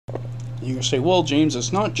And you're going to say, well, James,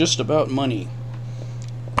 it's not just about money.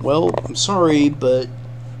 Well, I'm sorry, but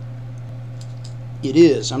it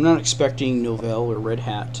is. I'm not expecting Novell or Red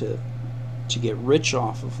Hat to get rich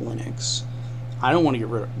off of Linux. I don't want to get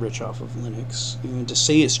rich off of Linux. And to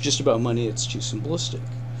say it's just about money, it's too simplistic.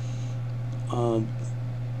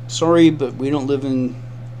 Sorry, but we don't live in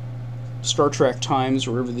Star Trek times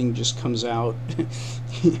where everything just comes out.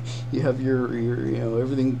 You have your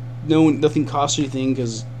everything. Nothing costs anything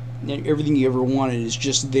because everything you ever wanted is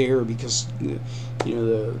just there because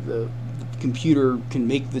the computer can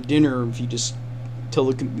make the dinner if you just tell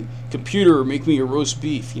the computer make me a roast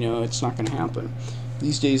beef. It's not going to happen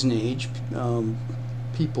these days and age.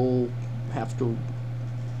 People have to.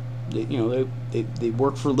 They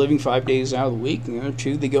work for a living 5 days out of the week, and the other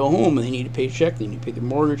two they go home and they need a paycheck, they need to pay their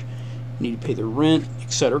mortgage, they need to pay their rent,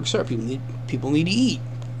 etc., etc. People need to eat.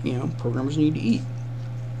 Programmers need to eat.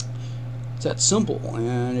 It's that simple,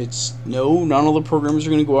 and not all the programmers are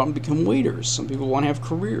going to go out and become waiters. Some people want to have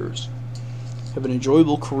careers, have an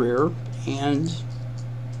enjoyable career, and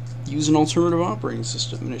use an alternative operating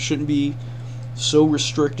system, and it shouldn't be so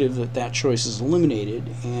restrictive that choice is eliminated.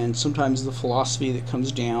 And sometimes the philosophy that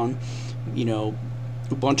comes down,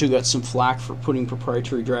 Ubuntu got some flack for putting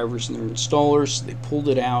proprietary drivers in their installers, so they pulled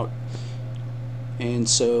it out. And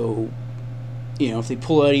so, if they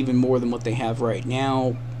pull out even more than what they have right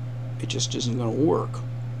now, it just isn't going to work.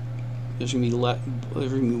 There's going to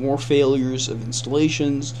be more failures of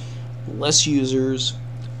installations, less users,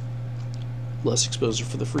 less exposure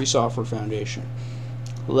for the Free Software Foundation,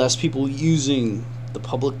 less people using the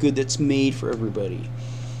public good that's made for everybody,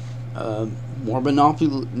 more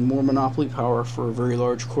monopoly power for a very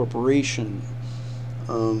large corporation.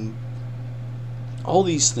 All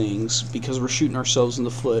these things because we're shooting ourselves in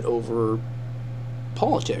the foot over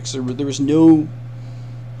politics. There was no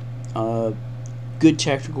good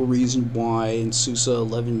technical reason why in SUSE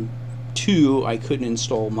 11.2 I couldn't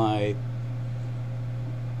install my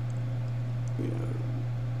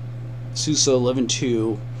SUSE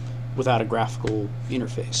 11.2 without a graphical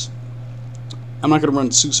interface. I'm not going to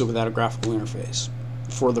run SUSE without a graphical interface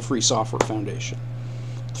for the Free Software Foundation.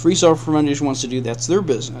 The Free Software Foundation wants to do that's their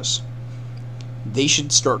business. They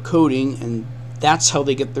should start coding, and that's how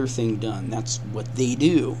they get their thing done. That's what they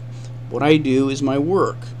do. What I do is my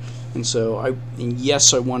work. And so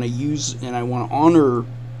yes, I want to use and I want to honor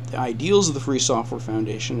the ideals of the Free Software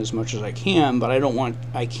Foundation as much as I can, but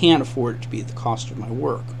I can't afford it to be at the cost of my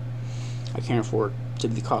work. I can't afford it to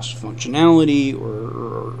be the cost of functionality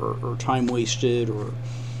or time wasted or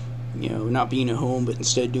not being at home but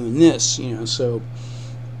instead doing this. So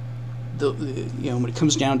when it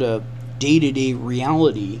comes down to day-to-day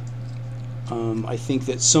reality, I think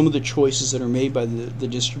that some of the choices that are made by the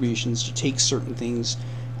distributions to take certain things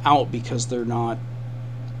out because it's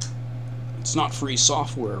not free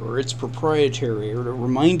software or it's proprietary, or to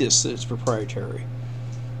remind us that it's proprietary,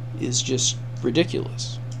 is just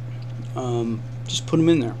ridiculous. Just put them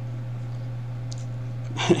in there.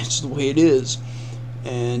 It's the way it is.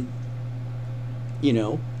 And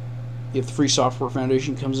if the Free Software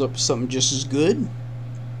Foundation comes up with something just as good,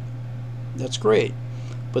 that's great.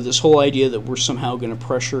 But this whole idea that we're somehow going to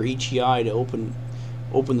pressure ATI to open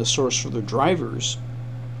the source for their drivers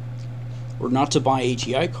or not to buy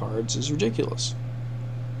ATI cards is ridiculous.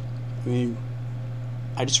 I mean,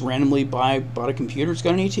 I just randomly bought a computer, it's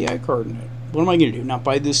got an ATI card in it. What am I going to do? Not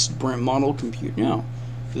buy this brand model computer? No.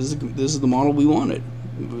 This is the model we wanted.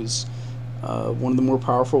 It was one of the more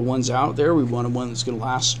powerful ones out there. We wanted one that's going to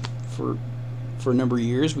last for a number of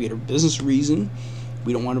years. We had a business reason.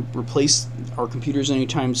 We don't want to replace our computers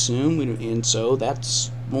anytime soon, and so that's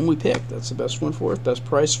one we picked. That's the best one for us, best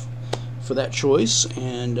price for that choice,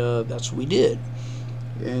 and that's what we did.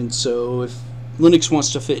 And so if Linux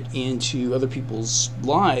wants to fit into other people's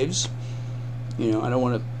lives, I don't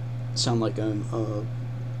want to sound like I'm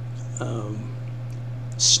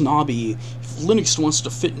snobby. If Linux wants to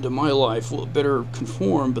fit into my life, well, it better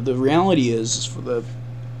conform. But the reality is for the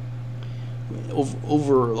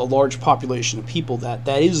over a large population of people, that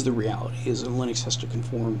is the reality, is that Linux has to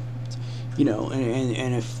conform.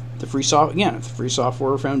 And if the Free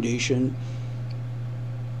Software Foundation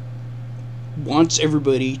wants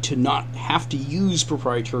everybody to not have to use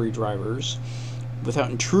proprietary drivers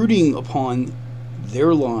without intruding upon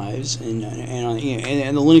their lives, and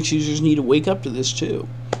the Linux users need to wake up to this too.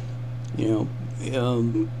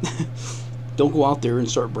 Don't go out there and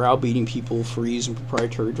start browbeating people for using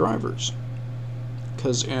proprietary drivers,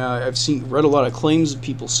 because I've read a lot of claims of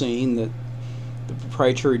people saying that the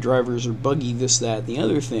proprietary drivers are buggy, this, that, and the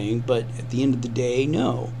other thing, but at the end of the day,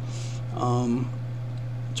 no.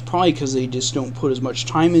 It's probably because they just don't put as much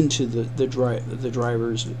time into the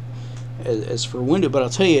drivers as for Windows. But I'll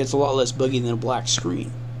tell you, it's a lot less buggy than a black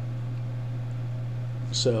screen.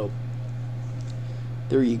 So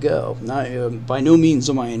there you go. Now, by no means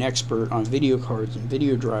am I an expert on video cards and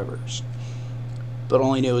video drivers, but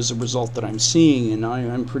all I know is the result that I'm seeing, and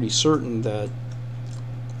I'm pretty certain that,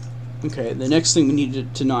 okay, the next thing we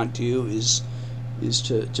need to not do is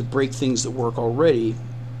to break things that work already,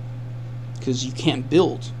 because you can't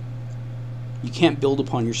build. You can't build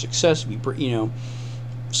upon your success if you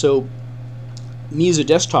So me as a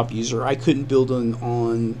desktop user, I couldn't build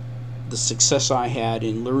on the success I had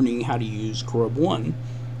in learning how to use Grub 1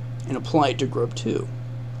 and apply it to Grub 2.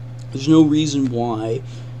 There's no reason why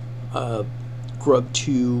Grub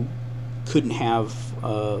 2 couldn't have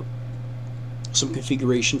some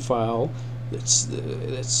configuration file that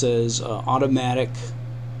says automatic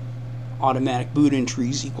boot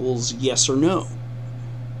entries equals yes or no,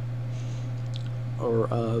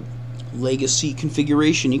 or legacy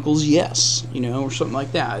configuration equals yes, or something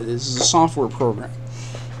like that. This is a software program.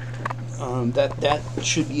 That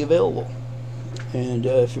should be available, and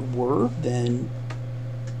if it were, then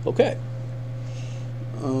okay.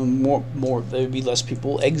 There would be less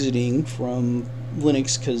people exiting from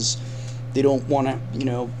Linux because they don't want to.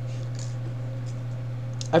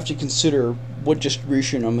 I have to consider what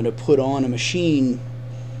distribution I'm going to put on a machine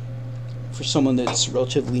for someone that's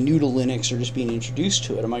relatively new to Linux or just being introduced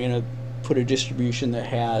to it. Am I going to put a distribution that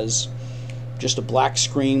has just a black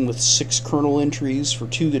screen with 6 kernel entries for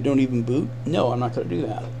 2 that don't even boot? No, I'm not going to do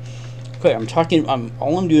that. Okay,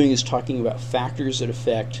 all I'm doing is talking about factors that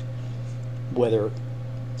affect whether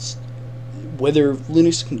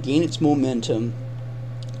Linux can gain its momentum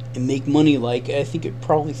and make money, like I think it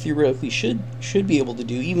probably theoretically should be able to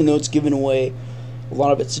do, even though it's given away a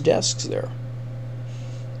lot of its desks there.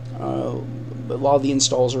 A lot of the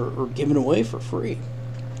installs are given away for free.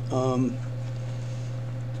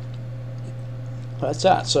 That's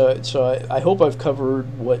that. So I hope I've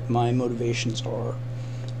covered what my motivations are,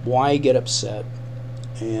 why I get upset,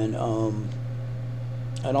 and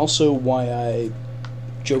also why I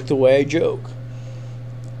joke the way I joke.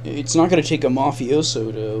 It's not going to take a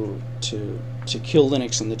mafioso to kill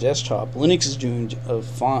Linux on the desktop. Linux is doing a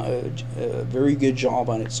very good job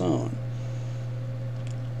on its own.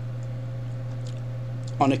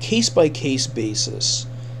 On a case-by-case basis,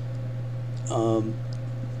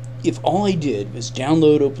 if all I did was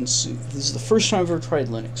download OpenSUSE, this is the first time I've ever tried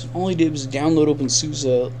Linux, and all I did was download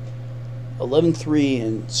OpenSUSE 11.3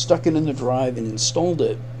 and stuck it in the drive and installed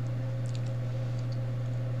it,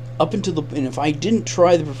 and if I didn't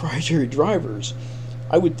try the proprietary drivers,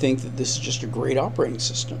 I would think that this is just a great operating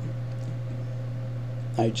system.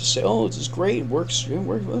 I'd just say, oh, this is great, it works,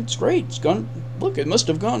 it's great, it must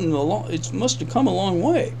have come a long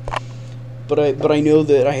way. But I know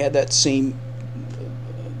that I had that same,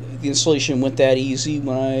 the installation went that easy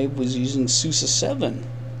when I was using SUSE 7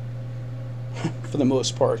 for the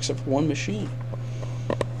most part, except for one machine.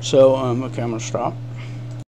 So, okay, I'm going to stop.